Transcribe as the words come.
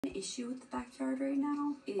Issue with the backyard right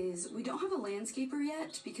now is we don't have a landscaper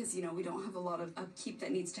yet because, you know, we don't have a lot of upkeep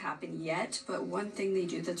that needs to happen yet. But one thing they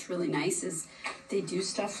do that's really nice is they do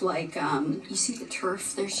stuff like, you see the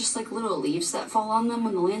turf, there's just like little leaves that fall on them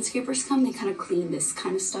when the landscapers come. They kind of clean this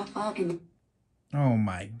kind of stuff up. And oh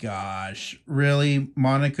my gosh, really,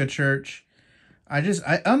 Monica Church?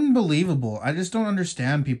 Unbelievable. I just don't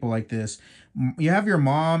understand people like this. You have your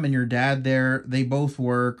mom and your dad there. They both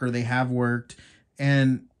work, or they have worked,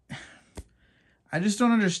 and I just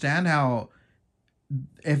don't understand how,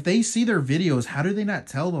 if they see their videos, how do they not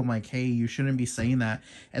tell them, like, hey, you shouldn't be saying that?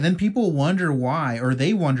 And then people wonder why, or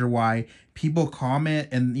they wonder why people comment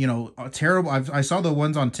and, you know, terrible. I saw the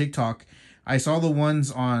ones on TikTok. I saw the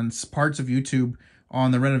ones on parts of YouTube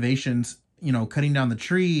on the renovations, you know, cutting down the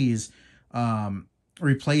trees,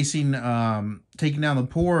 replacing, taking down the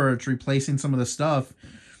porch, replacing some of the stuff,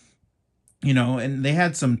 you know, and they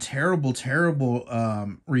had some terrible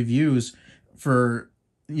reviews for,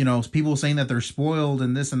 you know, people saying that they're spoiled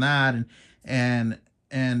and this and that.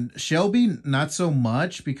 And Shelby, not so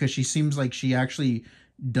much, because she seems like she actually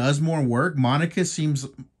does more work. Monica seems,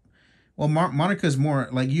 well, Monica's more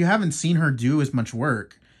like, you haven't seen her do as much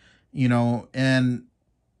work, you know, and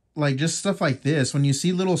like just stuff like this, when you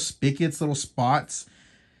see little spigots, little spots,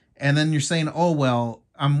 and then you're saying, oh, well,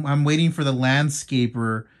 I'm waiting for the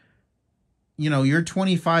landscaper. You know, you're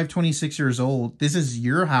 25, 26 years old. This is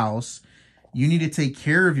your house. You need to take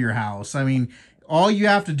care of your house. I mean, all you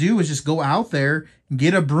have to do is just go out there,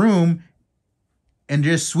 get a broom, and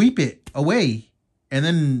just sweep it away, and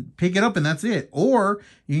then pick it up, and that's it. Or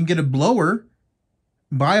you can get a blower,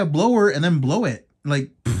 buy a blower, and then blow it.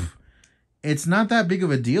 Like, it's not that big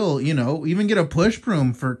of a deal, you know. Even get a push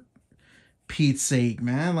broom, for Pete's sake,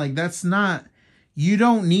 man. Like, that's not, you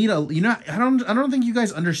don't need a, you know, I don't think you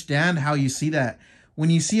guys understand how you see that. When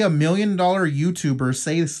you see $1 million YouTuber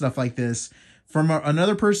say stuff like this from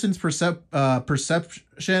another person's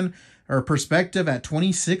perception or perspective at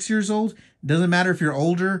 26 years old, doesn't matter if you're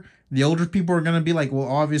older. The older people are going to be like, well,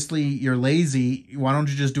 obviously you're lazy. Why don't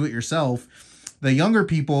you just do it yourself? The younger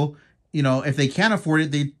people, you know, if they can't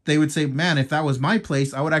afford it, they would say, man, if that was my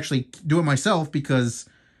place, I would actually do it myself, because,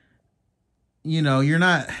 you know, you're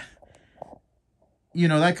not, you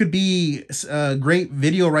know, that could be a great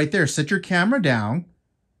video right there. Set your camera down.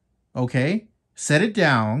 Okay. Set it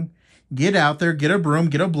down. Get out there. Get a broom.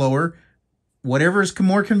 Get a blower. Whatever is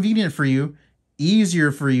more convenient for you. Easier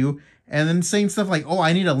for you. And then saying stuff like, oh,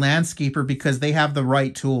 I need a landscaper because they have the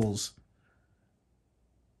right tools.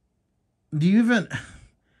 Do you even...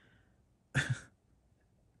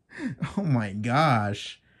 oh my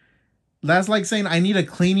gosh. That's like saying I need a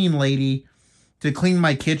cleaning lady to clean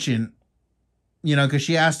my kitchen. You know, because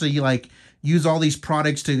she has to, like, use all these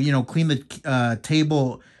products to, you know, clean the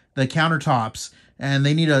table, the countertops, and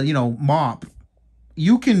they need a, you know, mop.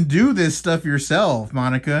 You can do this stuff yourself,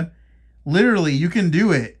 Monica. Literally, you can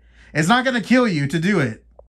do it. It's not going to kill you to do it.